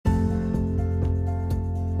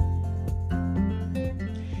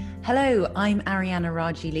Hello, I'm Ariana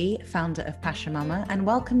Rajili, founder of Pasha Mama, and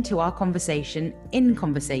welcome to our conversation in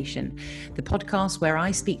Conversation, the podcast where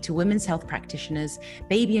I speak to women's health practitioners,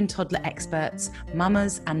 baby and toddler experts,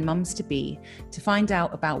 mamas and mums-to-be, to find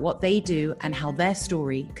out about what they do and how their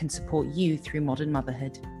story can support you through modern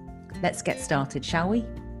motherhood. Let's get started, shall we?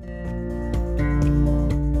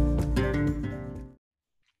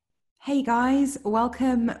 Hey guys,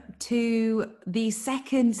 welcome to the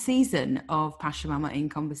second season of Pasha Mama in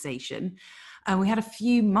Conversation. We had a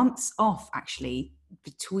few months off actually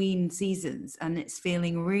between seasons, and it's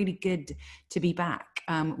feeling really good to be back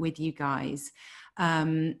with you guys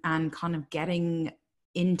and kind of getting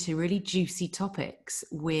into really juicy topics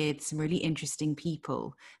with some really interesting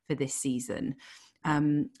people for this season.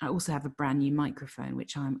 I also have a brand new microphone,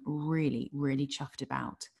 which I'm really, really chuffed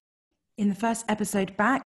about. In the first episode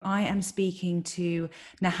back, I am speaking to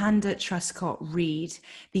Nahanda Truscott-Reid,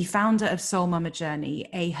 the founder of Soul Mama Journey,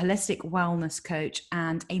 a holistic wellness coach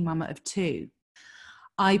and a mama of two.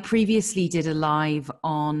 I previously did a live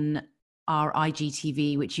on our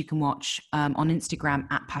IGTV, which you can watch on Instagram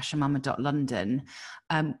at pashamama.london,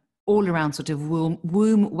 all around sort of womb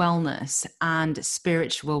wellness and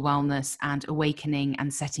spiritual wellness and awakening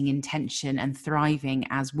and setting intention and thriving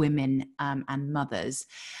as women and mothers.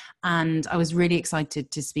 And I was really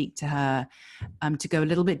excited to speak to her to go a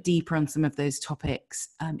little bit deeper on some of those topics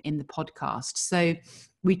in the podcast. So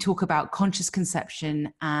we talk about conscious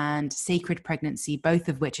conception and sacred pregnancy, both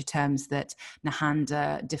of which are terms that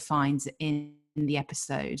Nahanda defines in the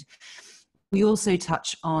episode. We also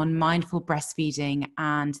touch on mindful breastfeeding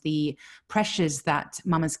and the pressures that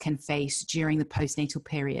mamas can face during the postnatal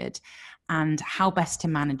period and how best to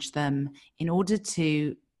manage them in order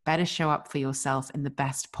to better show up for yourself in the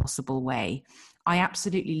best possible way. I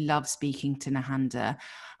absolutely love speaking to Nahanda.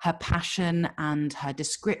 Her passion and her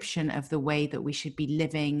description of the way that we should be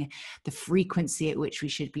living, the frequency at which we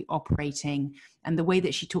should be operating, and the way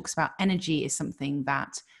that she talks about energy is something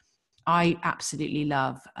that I absolutely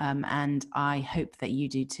love, and I hope that you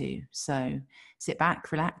do too. So sit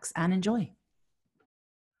back, relax, and enjoy.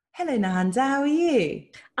 Hello, Nahanda. How are you?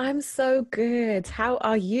 I'm so good. How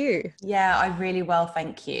are you? Yeah, I'm really well,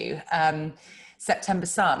 thank you. September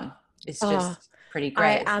sun is just pretty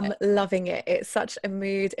great. I am loving it. It's such a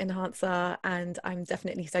mood enhancer, and I'm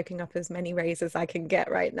definitely soaking up as many rays as I can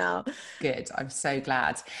get right now. Good. I'm so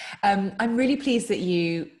glad. I'm really pleased that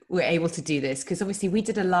you were able to do this because obviously we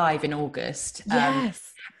did a live in August.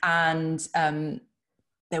 Yes. And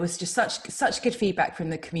there was just such good feedback from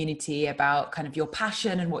the community about kind of your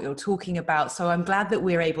passion and what you're talking about. So I'm glad that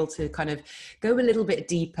we're able to kind of go a little bit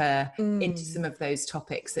deeper into some of those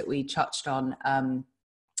topics that we touched on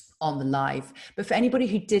the live. But for anybody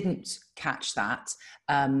who didn't catch that,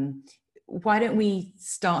 why don't we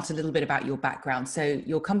start a little bit about your background? So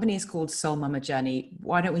your company is called Soul Mama Journey.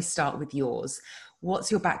 Why don't we start with yours?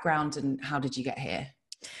 What's your background and how did you get here?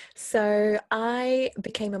 So I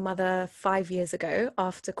became a mother 5 years ago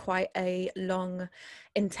after quite a long,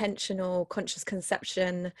 intentional, conscious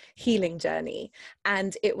conception healing journey.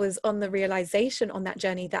 And it was on the realization on that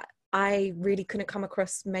journey that I really couldn't come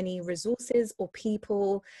across many resources or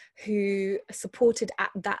people who supported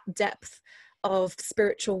at that depth of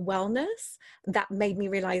spiritual wellness that made me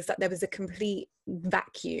realize that there was a complete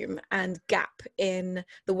vacuum and gap in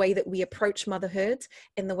the way that we approach motherhood,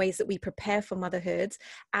 in the ways that we prepare for motherhood,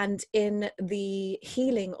 and in the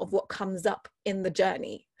healing of what comes up in the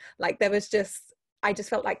journey. Like I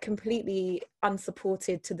just felt like completely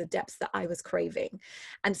unsupported to the depths that I was craving.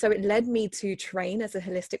 And so it led me to train as a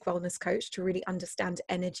holistic wellness coach to really understand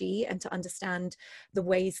energy and to understand the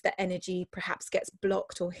ways that energy perhaps gets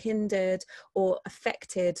blocked or hindered or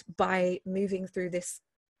affected by moving through this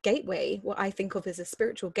gateway, what I think of as a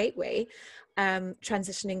spiritual gateway,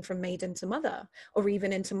 transitioning from maiden to mother, or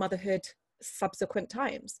even into motherhood subsequent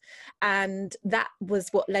times. And that was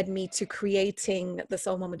what led me to creating the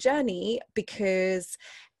Soul Mama Journey, because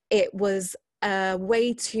it was a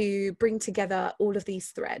way to bring together all of these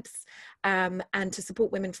threads and to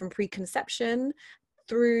support women from preconception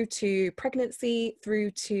through to pregnancy, through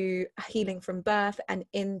to healing from birth, and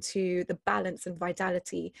into the balance and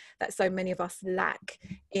vitality that so many of us lack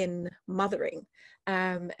in mothering.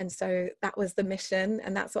 And so that was the mission,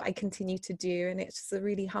 and that's what I continue to do. And it's just a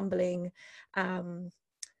really humbling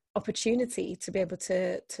opportunity to be able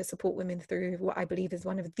to support women through what I believe is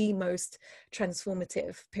one of the most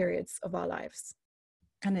transformative periods of our lives.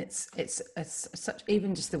 And it's such,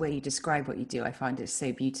 even just the way you describe what you do, I find it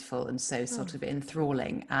so beautiful and so sort of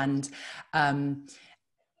enthralling. And I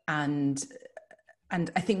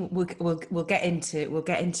think we'll get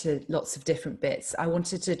into lots of different bits. I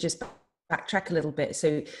wanted to just backtrack a little bit.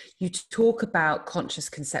 So you talk about conscious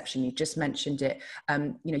conception. You just mentioned it.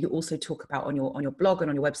 You also talk about on your blog and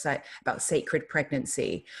on your website about sacred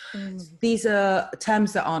pregnancy. These are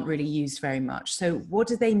terms that aren't really used very much. So what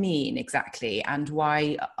do they mean exactly, and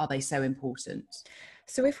why are they so important?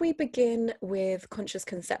 So if we begin with conscious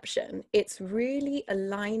conception, it's really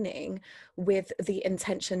aligning with the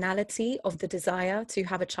intentionality of the desire to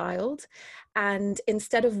have a child. And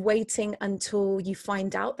instead of waiting until you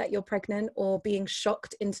find out that you're pregnant, or being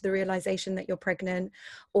shocked into the realization that you're pregnant,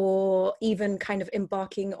 or even kind of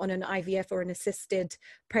embarking on an IVF or an assisted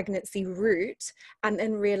pregnancy route, and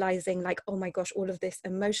then realizing like, oh my gosh, all of this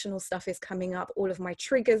emotional stuff is coming up, all of my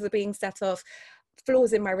triggers are being set off,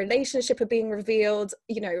 flaws in my relationship are being revealed,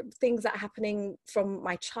 things that are happening from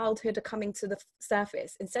my childhood are coming to the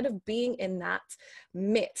surface. Instead of being in that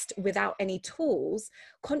midst without any tools,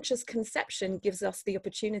 conscious conception gives us the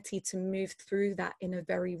opportunity to move through that in a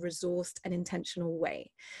very resourced and intentional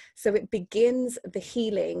way. So it begins the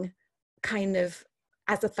healing kind of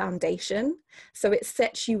as a foundation. So it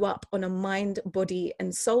sets you up on a mind, body,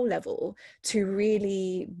 and soul level to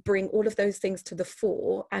really bring all of those things to the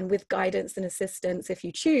fore, and with guidance and assistance, if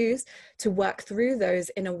you choose, to work through those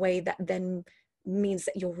in a way that then means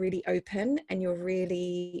that you're really open and you're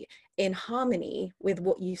really in harmony with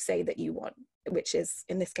what you say that you want, which is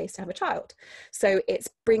in this case to have a child. So it's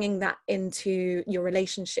bringing that into your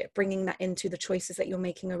relationship, bringing that into the choices that you're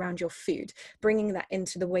making around your food, bringing that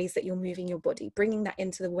into the ways that you're moving your body, bringing that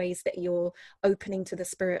into the ways that you're opening to the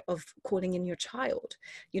spirit of calling in your child.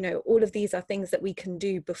 All of these are things that we can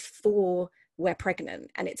do before we're pregnant,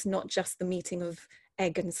 and it's not just the meeting of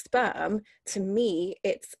egg and sperm. To me,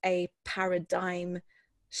 it's a paradigm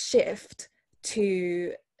shift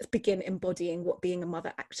to begin embodying what being a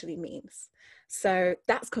mother actually means. So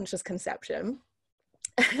that's conscious conception.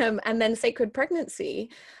 And then sacred pregnancy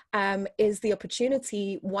is the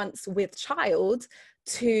opportunity, once with child,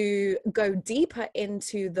 to go deeper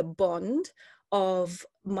into the bond of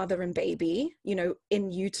mother and baby,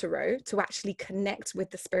 in utero, to actually connect with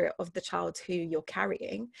the spirit of the child who you're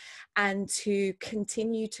carrying, and to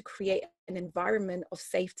continue to create an environment of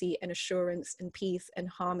safety and assurance and peace and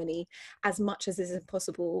harmony as much as is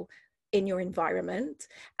possible in your environment,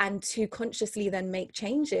 and to consciously then make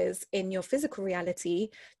changes in your physical reality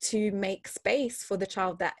to make space for the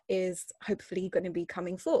child that is hopefully going to be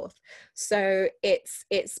coming forth. So it's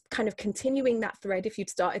kind of continuing that thread. If you'd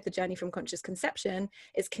started the journey from conscious conception,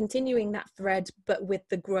 it's continuing that thread, but with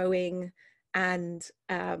the growing and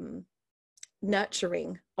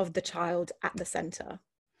nurturing of the child at the center.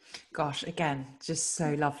 Gosh, again, just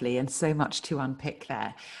so lovely and so much to unpick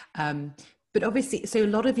there. But obviously, so a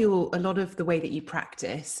lot of the way that you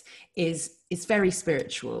practice is very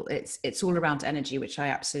spiritual. It's all around energy, which I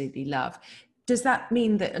absolutely love. Does that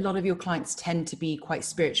mean that a lot of your clients tend to be quite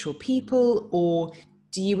spiritual people, or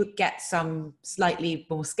do you get some slightly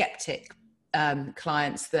more skeptic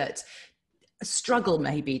clients that struggle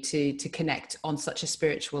maybe to connect on such a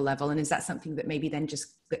spiritual level? And is that something that maybe then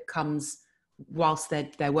that comes whilst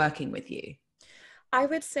they're working with you? I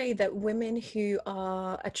would say that women who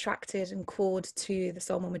are attracted and called to the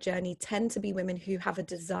Soul Mama journey tend to be women who have a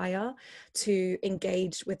desire to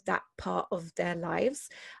engage with that part of their lives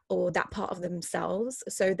or that part of themselves.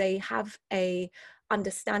 So they have a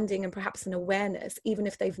understanding and perhaps an awareness, even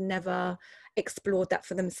if they've never explored that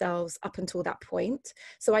for themselves up until that point.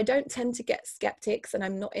 So I don't tend to get skeptics, and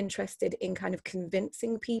I'm not interested in kind of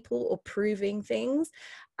convincing people or proving things.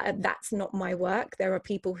 That's not my work. There are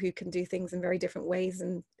people who can do things in very different ways,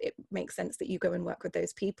 and it makes sense that you go and work with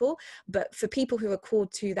those people. But for people who are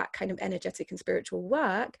called to that kind of energetic and spiritual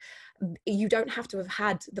work, you don't have to have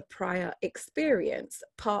had the prior experience.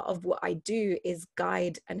 Part of what I do is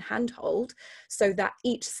guide and handhold, so that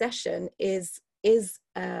each session is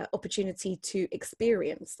an opportunity to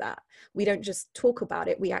experience that. We don't just talk about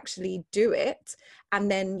it, we actually do it. And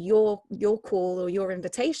then your call or your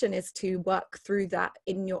invitation is to work through that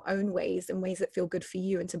in your own ways, in ways that feel good for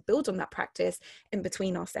you, and to build on that practice in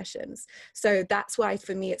between our sessions. So that's why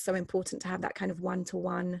for me it's so important to have that kind of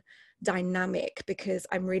one-to-one dynamic, because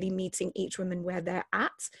I'm really meeting each woman where they're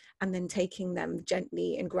at, and then taking them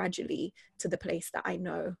gently and gradually to the place that I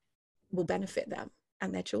know will benefit them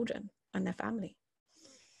and their children and their family.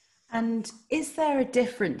 And is there a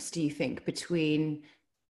difference, do you think, between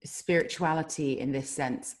spirituality in this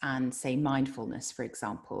sense and, say, mindfulness, for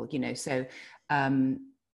example?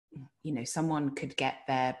 Someone could get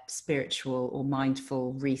their spiritual or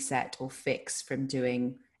mindful reset or fix from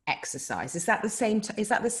doing exercise. Is that the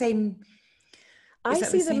same? Is I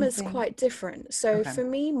that the see them same as thing? quite different. So Okay. for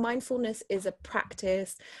me, mindfulness is a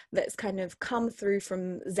practice that's kind of come through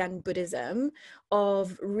from Zen Buddhism,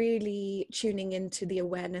 of really tuning into the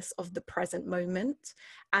awareness of the present moment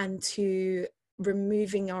and to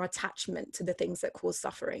removing our attachment to the things that cause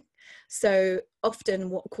suffering. So often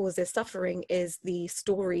what causes suffering is the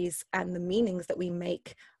stories and the meanings that we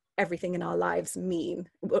make everything in our lives mean,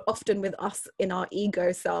 often with us in our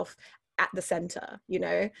ego self at the center, you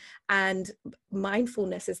know. And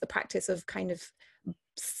mindfulness is the practice of kind of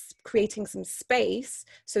creating some space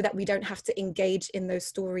so that we don't have to engage in those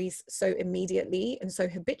stories so immediately and so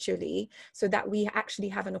habitually, so that we actually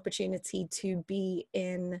have an opportunity to be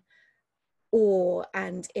in awe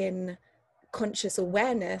and in conscious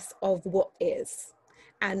awareness of what is.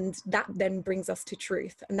 And that then brings us to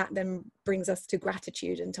truth, and that then brings us to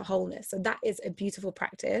gratitude and to wholeness. So that is a beautiful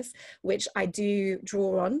practice, which I do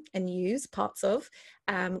draw on and use parts of,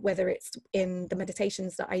 whether it's in the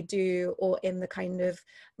meditations that I do or in the kind of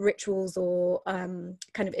rituals or kind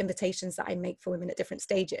of invitations that I make for women at different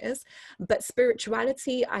stages. But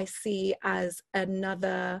spirituality I see as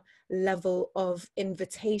another level of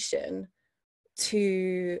invitation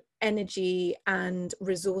to energy and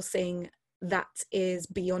resourcing that is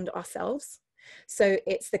beyond ourselves. So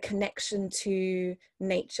it's the connection to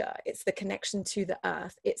nature, it's the connection to the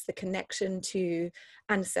earth, it's the connection to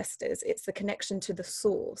ancestors, it's the connection to the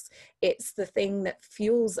source, it's the thing that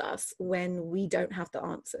fuels us when we don't have the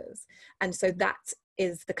answers. And so that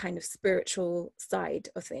is the kind of spiritual side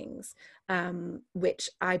of things, which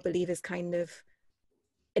I believe is kind of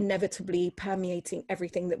inevitably permeating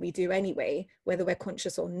everything that we do anyway, whether we're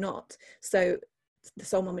conscious or not. So the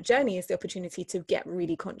Soul Mama journey is the opportunity to get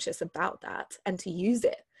really conscious about that and to use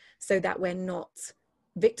it so that we're not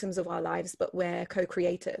victims of our lives, but we're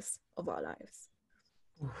co-creators of our lives.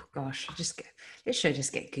 Oh gosh, it should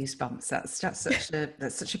just get goosebumps.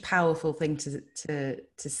 That's such a powerful thing to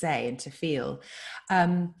say and to feel.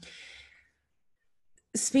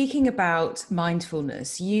 Speaking about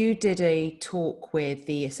mindfulness, you did a talk with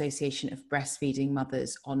the Association of Breastfeeding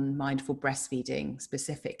Mothers on mindful breastfeeding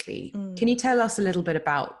specifically. Can you tell us a little bit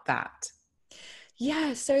about that?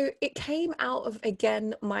 Yeah, so it came out of,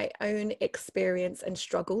 again, my own experience and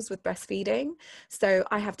struggles with breastfeeding. So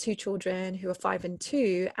I have two children who are 5 and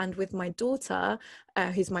 2, and with my daughter,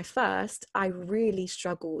 who's my first, I really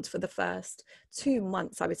struggled for the first 2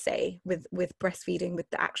 months, I would say, with breastfeeding,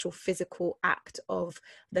 with the actual physical act of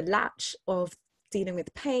the latch, of dealing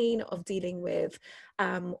with pain, of dealing with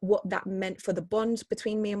what that meant for the bond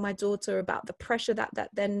between me and my daughter, about the pressure that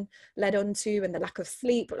then led on to, and the lack of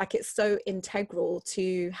sleep. Like, it's so integral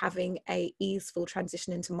to having a easeful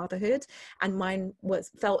transition into motherhood, and mine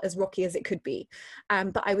felt as rocky as it could be,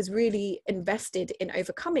 but I was really invested in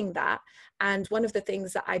overcoming that. And one of the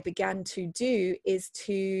things that I began to do is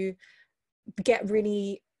to get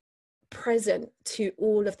really present to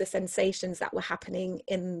all of the sensations that were happening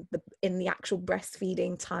in the actual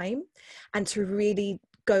breastfeeding time, and to really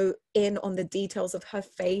go in on the details of her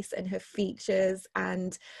face and her features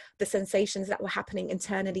and the sensations that were happening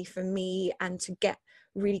internally for me, and to get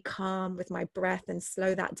really calm with my breath and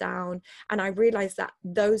slow that down. And I realized that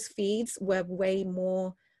those feeds were way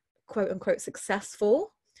more quote unquote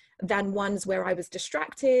successful than ones where I was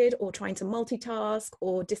distracted or trying to multitask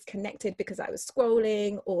or disconnected because I was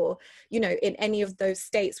scrolling, or, you know, in any of those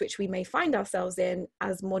states which we may find ourselves in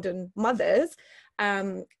as modern mothers,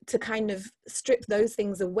 to kind of strip those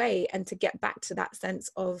things away and to get back to that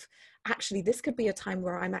sense of, actually, this could be a time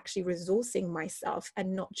where I'm actually resourcing myself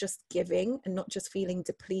and not just giving and not just feeling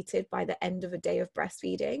depleted by the end of a day of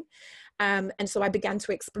breastfeeding. And so I began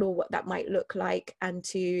to explore what that might look like, and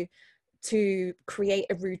to create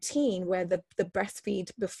a routine where the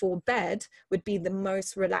breastfeed before bed would be the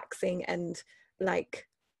most relaxing and like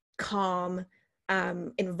calm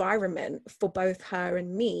environment for both her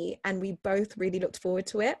and me. And we both really looked forward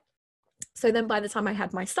to it. So then by the time I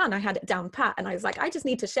had my son, I had it down pat, and I was like, I just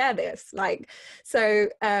need to share this. Like, so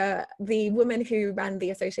the woman who ran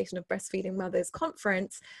the Association of Breastfeeding Mothers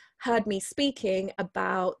conference heard me speaking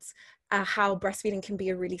about how breastfeeding can be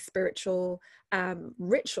a really spiritual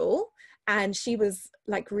ritual. And she was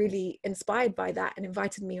like really inspired by that and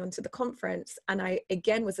invited me onto the conference. And I,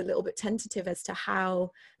 again, was a little bit tentative as to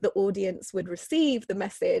how the audience would receive the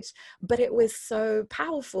message, but it was so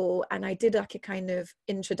powerful. And I did like a kind of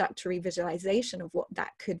introductory visualization of what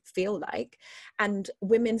that could feel like. And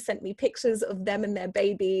women sent me pictures of them and their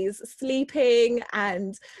babies sleeping,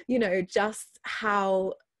 and, you know, just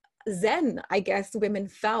how zen, I guess, women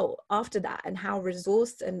felt after that, and how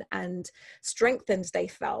resourced and strengthened they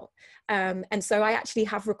felt. And so I actually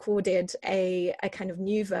have recorded a kind of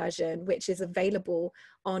new version, which is available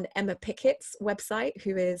on Emma Pickett's website,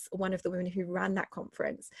 who is one of the women who ran that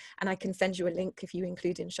conference. And I can send you a link if you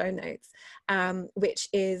include in show notes, which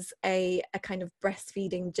is a kind of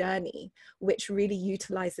breastfeeding journey, which really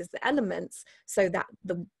utilizes the elements so that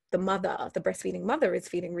the mother, the breastfeeding mother, is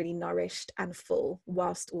feeling really nourished and full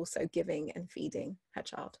whilst also giving and feeding her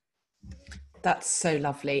child. That's so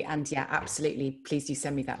lovely. And yeah, absolutely. Please do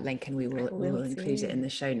send me that link and we will include it in the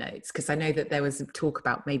show notes. Because I know that there was a talk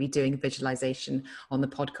about maybe doing a visualization on the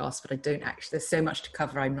podcast, but I don't actually, there's so much to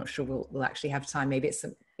cover. I'm not sure we'll actually have time. Maybe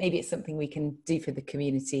it's something we can do for the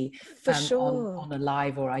community for sure on a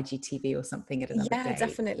live or IGTV or something at another day. Yeah,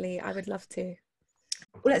 definitely. I would love to.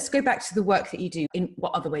 Well, let's go back to the work that you do. In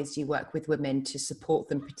what other ways do you work with women to support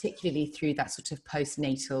them, particularly through that sort of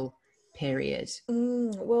postnatal period?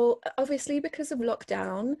 Well, obviously because of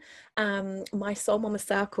lockdown, my Soul Mama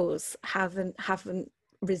circles haven't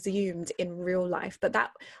resumed in real life, but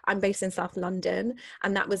that I'm based in South London,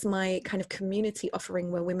 and that was my kind of community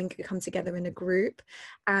offering where women could come together in a group,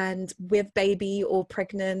 and with baby or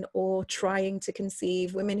pregnant or trying to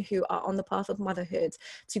conceive, women who are on the path of motherhood,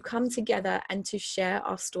 to come together and to share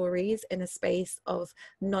our stories in a space of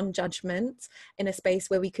non-judgment, in a space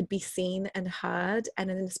where we could be seen and heard,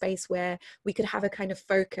 and in a space where we could have a kind of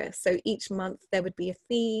focus. So each month there would be a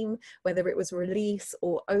theme, whether it was release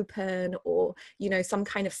or open or, you know, some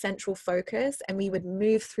kind of central focus, and we would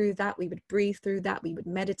move through that, we would breathe through that, we would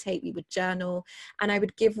meditate, we would journal, and I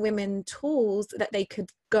would give women tools that they could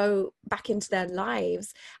go back into their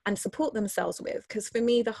lives and support themselves with. Because for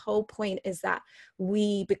me, the whole point is that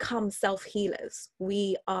we become self-healers.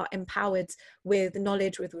 We are empowered with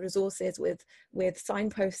knowledge, with resources, with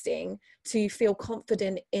signposting to feel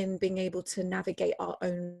confident in being able to navigate our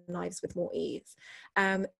own lives with more ease.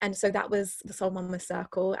 And so that was the Soul Mama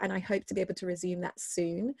Circle, and I hope to be able to resume that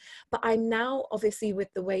soon. But I'm now, obviously, with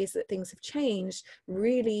the ways that things have changed,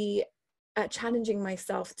 really challenging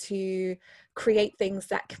myself to create things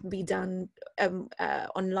that can be done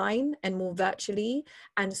online and more virtually.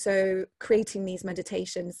 And so creating these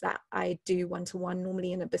meditations that I do one-to-one,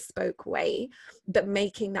 normally in a bespoke way, but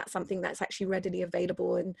making that something that's actually readily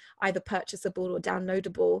available and either purchasable or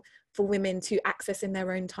downloadable for women to access in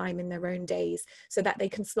their own time, in their own days, so that they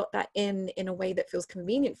can slot that in a way that feels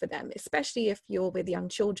convenient for them. Especially if you're with young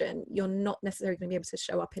children, you're not necessarily going to be able to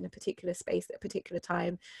show up in a particular space at a particular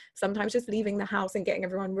time. Sometimes just leaving the house and getting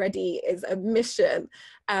everyone ready is a mission.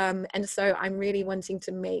 And so I'm really wanting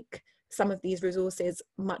to make some of these resources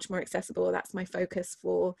much more accessible. That's my focus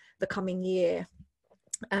for the coming year.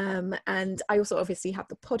 And I also obviously have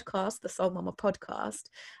the podcast, the Soul Mama podcast,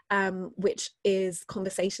 which is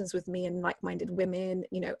conversations with me and like-minded women,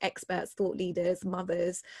 you know, experts, thought leaders,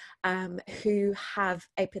 mothers, who have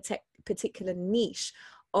a particular niche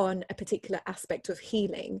on a particular aspect of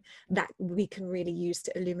healing that we can really use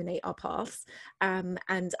to illuminate our paths.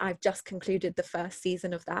 And I've just concluded the first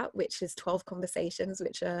season of that, which is 12 conversations,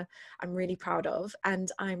 which I'm really proud of. And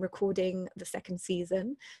I'm recording the second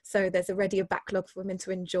season. So there's already a backlog for women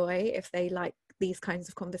to enjoy if they like these kinds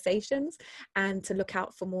of conversations, and to look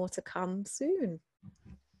out for more to come soon.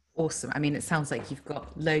 Awesome. I mean, it sounds like you've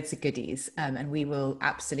got loads of goodies, and we will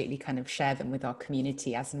absolutely kind of share them with our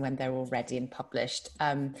community as and when they're all ready and published.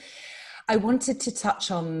 I wanted to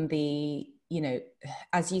touch on the, you know,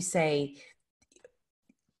 as you say,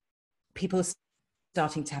 people are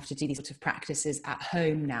starting to have to do these sort of practices at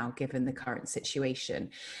home now, given the current situation.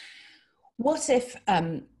 What if,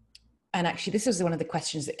 and actually this was one of the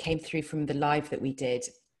questions that came through from the live that we did.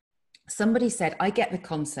 Somebody said, I get the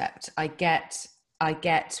concept. I get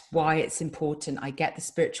why it's important. I get the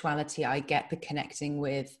spirituality. I get the connecting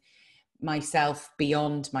with myself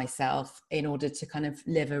beyond myself in order to kind of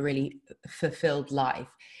live a really fulfilled life.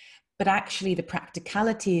 But actually the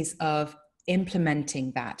practicalities of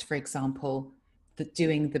implementing that, for example,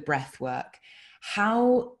 doing the breath work,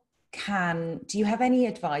 do you have any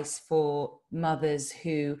advice for mothers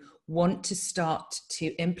who want to start to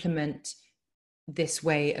implement this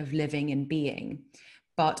way of living and being,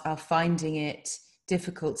 but are finding it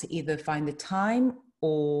difficult to either find the time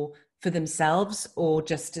or for themselves, or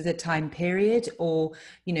just the time period, or,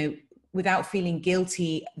 you know, without feeling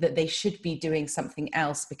guilty that they should be doing something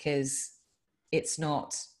else because it's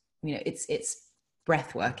not, you know, it's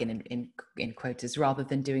breath work in quotas, rather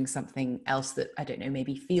than doing something else that, I don't know,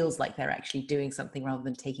 maybe feels like they're actually doing something rather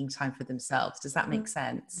than taking time for themselves. Does that make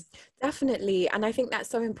sense? Definitely. And I think that's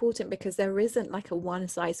so important because there isn't like a one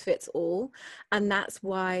size fits all. And that's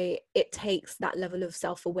why it takes that level of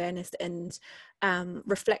self-awareness and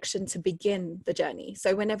reflection to begin the journey.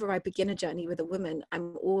 So whenever I begin a journey with a woman,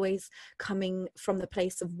 I'm always coming from the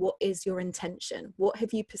place of, what is your intention? What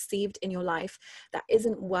have you perceived in your life that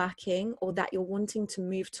isn't working or that you're wanting to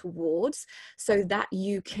move towards, so that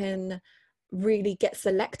you can really get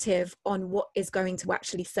selective on what is going to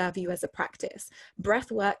actually serve you as a practice.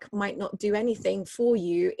 Breath work might not do anything for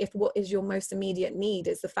you if what is your most immediate need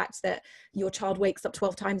is the fact that your child wakes up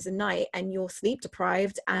 12 times a night and you're sleep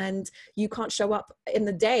deprived and you can't show up in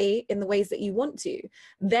the day in the ways that you want to.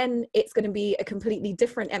 Then it's going to be a completely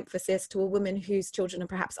different emphasis to a woman whose children are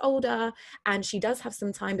perhaps older and she does have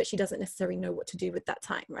some time, but she doesn't necessarily know what to do with that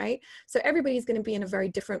time, right? So everybody's going to be in a very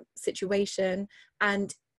different situation,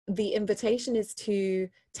 and the invitation is to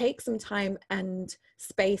take some time and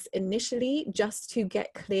space initially just to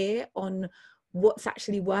get clear on what's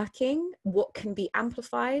actually working, what can be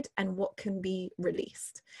amplified, and what can be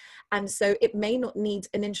released. And so it may not need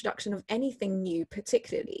an introduction of anything new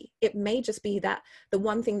particularly. It may just be that the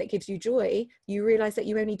one thing that gives you joy, you realize that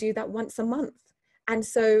you only do that once a month. And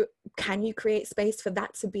so can you create space for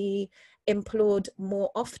that to be implored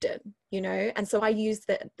more often, you know? And so I use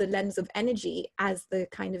the lens of energy as the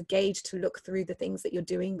kind of gauge to look through the things that you're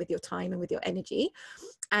doing with your time and with your energy,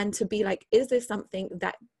 and to be like, is this something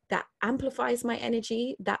that amplifies my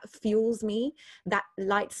energy, that fuels me, that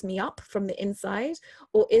lights me up from the inside,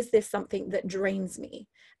 or is this something that drains me?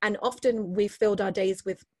 And often we've filled our days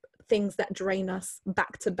with things that drain us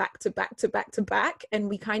back to back to back to back to back, and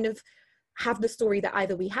we kind of have the story that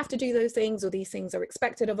either we have to do those things, or these things are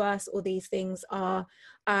expected of us, or these things are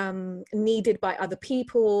needed by other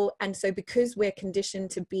people. And so because we're conditioned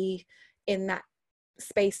to be in that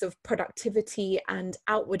space of productivity and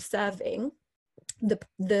outward serving,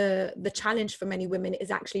 the challenge for many women is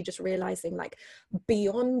actually just realizing, like,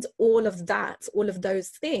 beyond all of that, all of those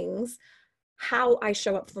things, how I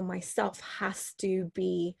show up for myself has to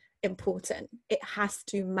be important. It has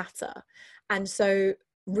to matter. And so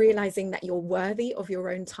realizing that you're worthy of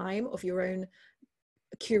your own time, of your own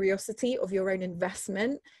curiosity, of your own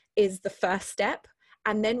investment is the first step.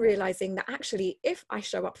 And then realizing that actually, if I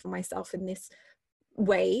show up for myself in this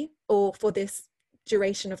way, or for this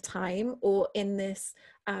duration of time, or in this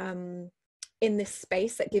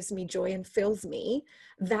space that gives me joy and fills me,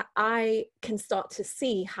 that I can start to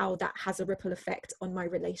see how that has a ripple effect on my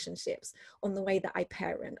relationships, on the way that I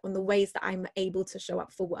parent, on the ways that I'm able to show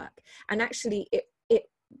up for work. And actually it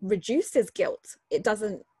reduces guilt. It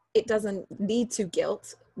doesn't lead to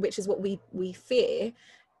guilt, which is what we fear.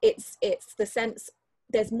 It's the sense,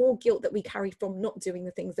 there's more guilt that we carry from not doing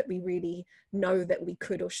the things that we really know that we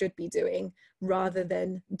could or should be doing, rather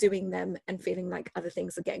than doing them and feeling like other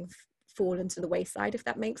things are getting fallen to the wayside, if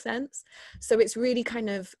that makes sense. So it's really kind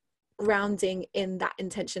of grounding in that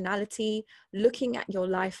intentionality, looking at your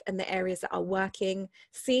life and the areas that are working,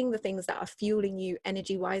 seeing the things that are fueling you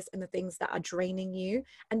energy wise and the things that are draining you,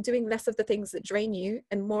 and doing less of the things that drain you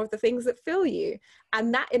and more of the things that fill you.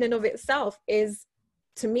 And that in and of itself is,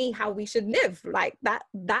 to me, how we should live. Like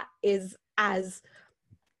that is as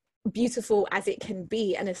beautiful as it can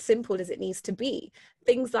be and as simple as it needs to be.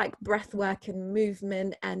 Things like breath work and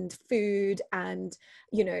movement and food and,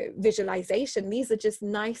 you know, visualization, these are just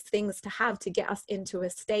nice things to have to get us into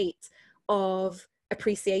a state of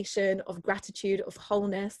appreciation, of gratitude, of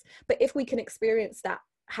wholeness. But if we can experience that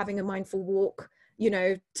having a mindful walk, you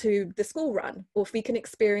know, to the school run, or if we can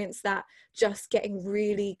experience that just getting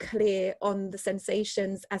really clear on the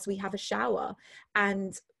sensations as we have a shower,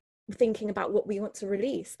 and thinking about what we want to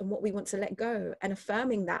release and what we want to let go, and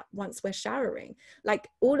affirming that once we're showering, like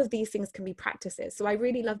all of these things can be practices. So I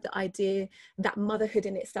really love the idea that motherhood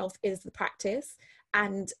in itself is the practice,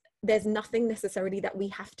 and there's nothing necessarily that we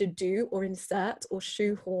have to do or insert or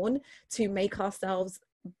shoehorn to make ourselves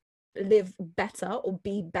live better or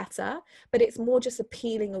be better, but it's more just a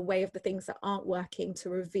peeling away of the things that aren't working to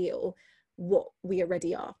reveal what we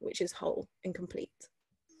already are, which is whole and complete.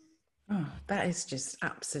 Oh, that is just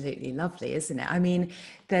absolutely lovely, isn't it? I mean,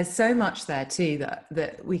 there's so much there too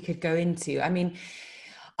that we could go into. I mean,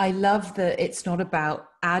 I love that it's not about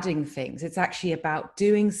adding things. It's actually about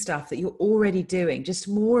doing stuff that you're already doing, just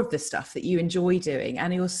more of the stuff that you enjoy doing.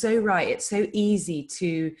 And you're so right. It's so easy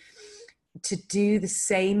to do the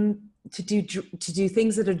same, to do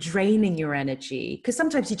things that are draining your energy. Because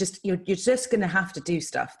sometimes you're just going to have to do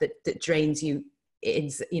stuff that drains you,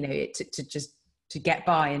 you know, to just to get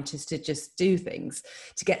by and just to just do things,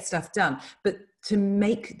 to get stuff done, but to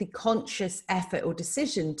make the conscious effort or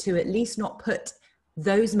decision to at least not put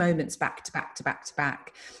those moments back to back to back to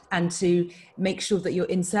back, and to make sure that you're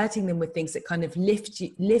inserting them with things that kind of lift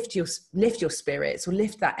your spirits or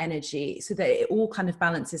lift that energy, so that it all kind of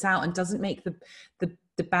balances out and doesn't make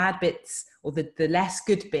the bad bits or the less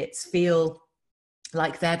good bits feel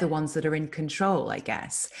like they're the ones that are in control, I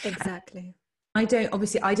guess. Exactly. I don't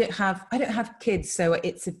have kids, so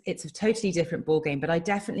it's a totally different ballgame, but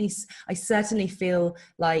I certainly feel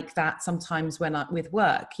like that sometimes when with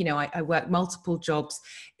work, you know, I work multiple jobs.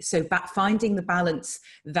 So finding the balance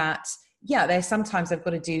that, yeah, there's sometimes I've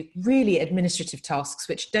got to do really administrative tasks,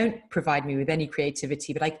 which don't provide me with any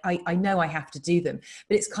creativity, but I know I have to do them,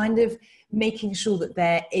 but it's kind of making sure that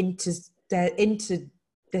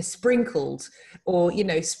they're sprinkled, or, you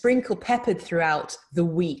know, peppered throughout the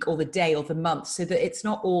week or the day or the month, so that it's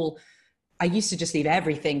not all, I used to just leave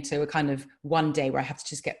everything to a kind of one day where I have to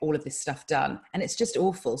just get all of this stuff done, and it's just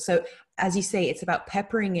awful. So as you say, it's about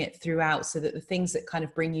peppering it throughout, so that the things that kind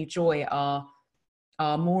of bring you joy are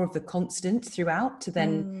more of the constant throughout, to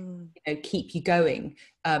then you know, keep you going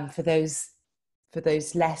for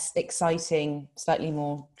those less exciting, slightly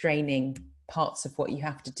more draining parts of what you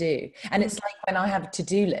have to do. And it's like when I have a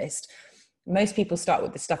to-do list, most people start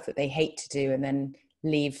with the stuff that they hate to do and then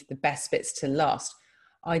leave the best bits to last.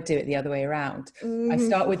 I do it the other way around. I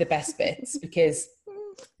start with the best bits because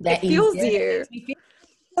they're easier. You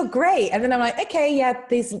feel great, and then I'm like, okay, yeah,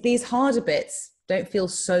 these harder bits don't feel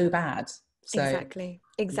so bad. So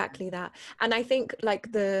exactly that. And I think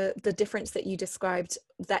like the difference that you described,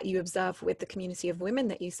 that you observe with the community of women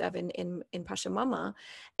that you serve in Pasha Mama,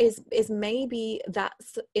 is maybe that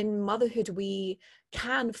in motherhood we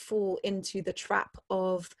can fall into the trap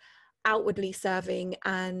of outwardly serving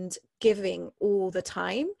and giving all the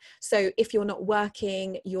time. So if you're not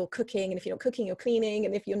working, you're cooking, and if you're not cooking, you're cleaning,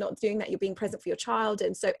 and if you're not doing that, you're being present for your child.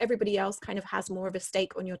 And so everybody else kind of has more of a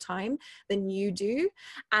stake on your time than you do.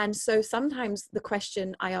 And so sometimes the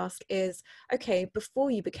question I ask is, okay, before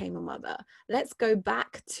you became a mother, let's go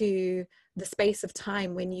back to the space of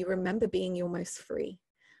time when you remember being your most free,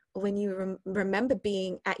 or when you remember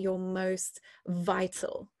being at your most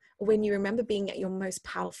vital, when you remember being at your most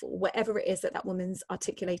powerful, whatever it is that woman's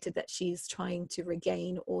articulated that she's trying to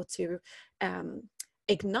regain or to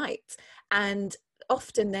ignite. And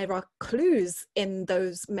often there are clues in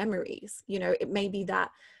those memories. You know, it may be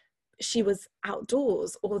that she was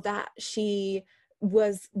outdoors, or that she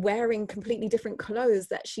was wearing completely different clothes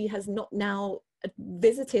that she has not now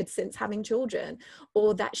visited since having children,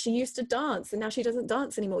 or that she used to dance and now she doesn't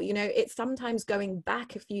dance anymore. You know, it's sometimes going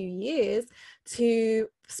back a few years to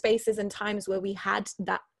spaces and times where we had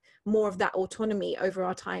that more of that autonomy over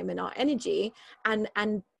our time and our energy,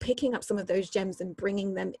 and picking up some of those gems and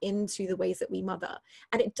bringing them into the ways that we mother.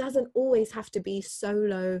 And it doesn't always have to be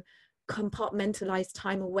solo, compartmentalized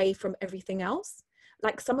time away from everything else.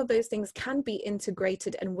 Like some of those things can be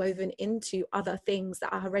integrated and woven into other things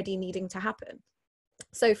that are already needing to happen.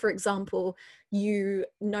 So for example, you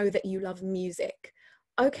know that you love music.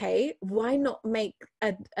 Okay, why not make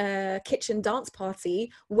a kitchen dance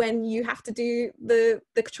party when you have to do the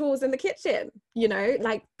chores in the kitchen? You know,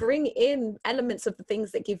 like bring in elements of the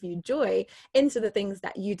things that give you joy into the things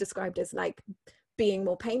that you described as like being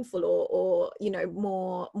more painful or you know,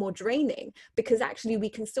 more draining, because actually we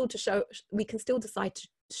can still decide to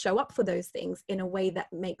show up for those things in a way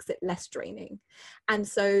that makes it less draining. And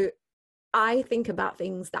so I think about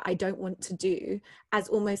things that I don't want to do as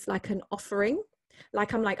almost like an offering.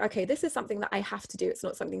 Like I'm like, okay, this is something that I have to do, it's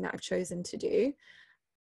not something that I've chosen to do.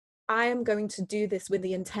 I am going to do this with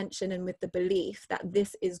the intention and with the belief that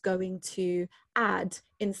this is going to add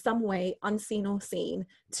in some way, unseen or seen,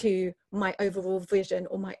 to my overall vision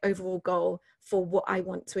or my overall goal for what I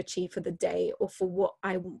want to achieve for the day, or for what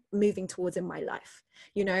I'm moving towards in my life.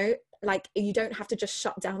 You know, like you don't have to just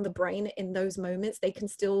shut down the brain in those moments. They can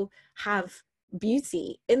still have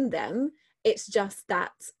beauty in them. It's just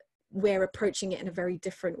that we're approaching it in a very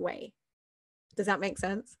different way. Does that make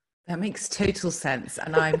sense? That makes total sense.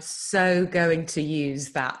 And I'm so going to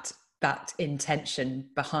use that intention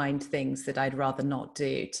behind things that I'd rather not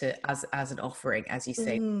do as an offering, as you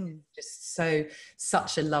say. Just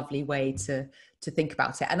such a lovely way to think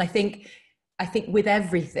about it. And I think with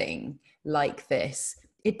everything like this,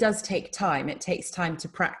 it does take time. It takes time to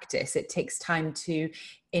practice. It takes time to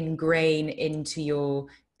ingrain into your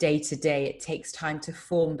day-to-day. It takes time to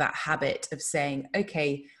form that habit of saying,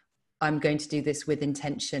 okay, I'm going to do this with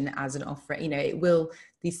intention as an offer. You know, it will,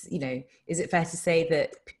 these, you know, is it fair to say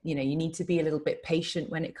that, you know, you need to be a little bit patient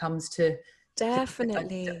when it comes to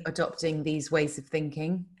Definitely. Adopting these ways of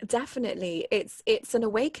thinking. Definitely. It's an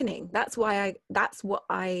awakening. That's what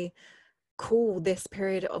I call this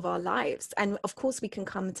period of our lives. And of course we can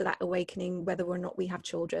come to that awakening whether or not we have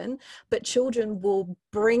children, but children will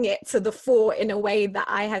bring it to the fore in a way that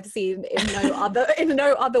I have seen in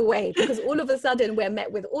no other way, because all of a sudden we're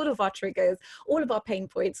met with all of our triggers, all of our pain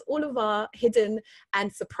points, all of our hidden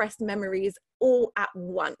and suppressed memories all at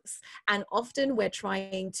once. And often we're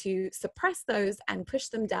trying to suppress those and push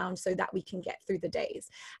them down so that we can get through the days.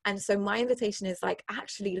 And so my invitation is like,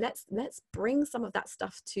 actually, let's bring some of that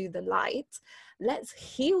stuff to the light. Let's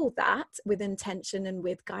heal that with intention and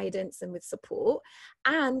with guidance and with support.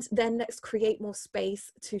 And then let's create more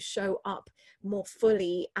space to show up more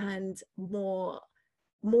fully and more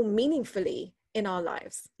meaningfully in our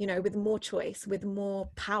lives, you know, with more choice, with more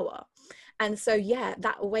power. And so, yeah,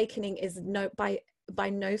 that awakening is by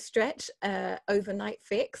no stretch overnight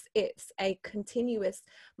fix. It's a continuous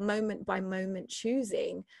moment by moment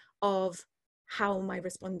choosing of how am I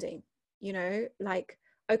responding, you know, like,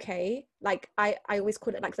 okay, like I always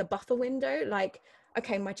call it like the buffer window, like,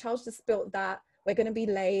 okay, my child just spilt that, we're going to be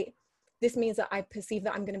late. This means that I perceive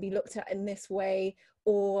that I'm going to be looked at in this way,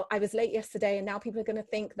 or I was late yesterday and now people are going to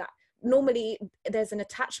think that. Normally there's an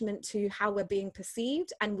attachment to how we're being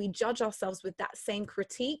perceived, and we judge ourselves with that same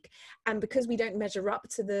critique. And because we don't measure up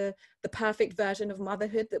to the perfect version of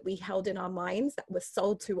motherhood that we held in our minds, that was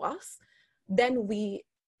sold to us, then we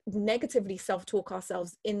negatively self-talk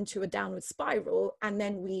ourselves into a downward spiral, and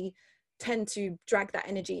then we tend to drag that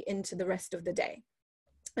energy into the rest of the day.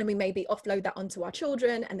 And we maybe offload that onto our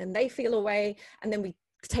children, and then they feel away, and then we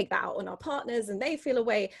take that out on our partners and they feel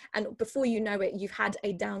away, and before you know it, you've had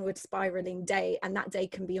a downward spiraling day, and that day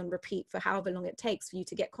can be on repeat for however long it takes for you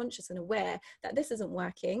to get conscious and aware that this isn't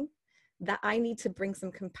working, that I need to bring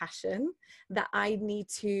some compassion, that I need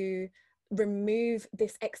to remove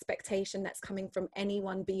this expectation that's coming from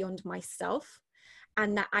anyone beyond myself,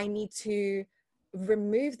 and that I need to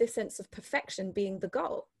remove this sense of perfection being the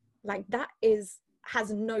goal. Like that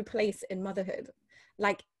has no place in motherhood.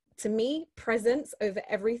 Like, to me, presence over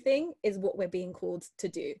everything is what we're being called to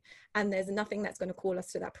do. And there's nothing that's going to call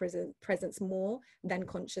us to that presence more than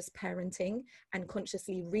conscious parenting and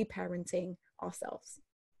consciously reparenting ourselves.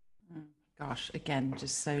 Gosh, again,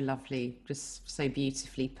 just so lovely, just so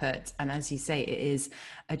beautifully put. And as you say, it is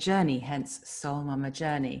a journey, hence Soul Mama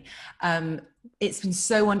Journey. It's been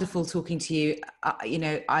so wonderful talking to you. You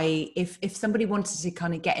know, if somebody wanted to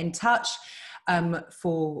kind of get in touch,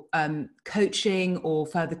 for coaching or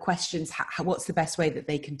further questions, what's the best way that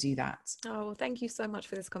they can do that? Oh, thank you so much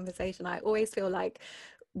for this conversation. I always feel like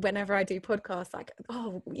whenever I do podcasts, like,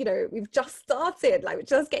 oh, you know, we've just started, like, we're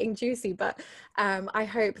just getting juicy, but I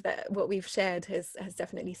hope that what we've shared has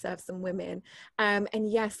definitely served some women. And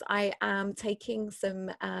yes, I am taking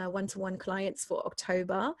some one-to-one clients for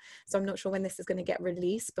October, so I'm not sure when this is going to get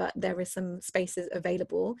released, but there is some spaces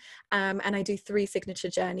available. And I do 3 signature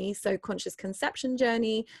journeys, so conscious conception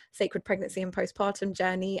journey, sacred pregnancy and postpartum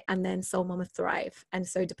journey, and then Soul Mama Thrive. And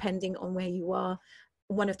so depending on where you are,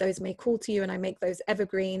 one of those may call to you, and I make those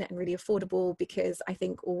evergreen and really affordable because I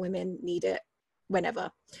think all women need it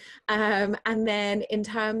whenever. And then in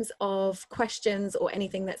terms of questions or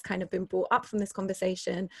anything that's kind of been brought up from this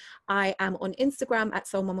conversation, I am on Instagram at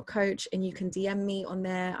Soul Mama Coach, and you can DM me on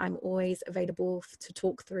there. I'm always available to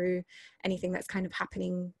talk through anything that's kind of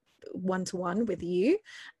happening one-to-one with you,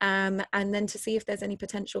 and then to see if there's any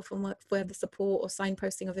potential for further support or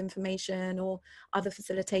signposting of information or other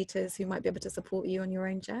facilitators who might be able to support you on your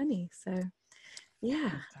own journey. So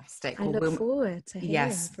yeah, fantastic. I look forward to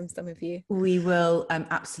hearing from some of you. We will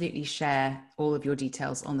absolutely share all of your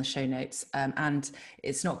details on the show notes, and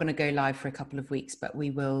it's not going to go live for a couple of weeks, but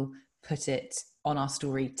we will put it on our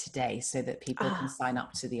story today so that people can sign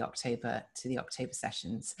up to the October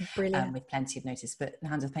sessions. Brilliant. With plenty of notice. But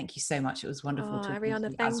Nanda, thank you so much. It was wonderful talking Ariana, to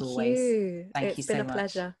you as always. Thank you so much. It's been a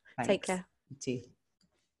pleasure. Thanks. Take care. You too.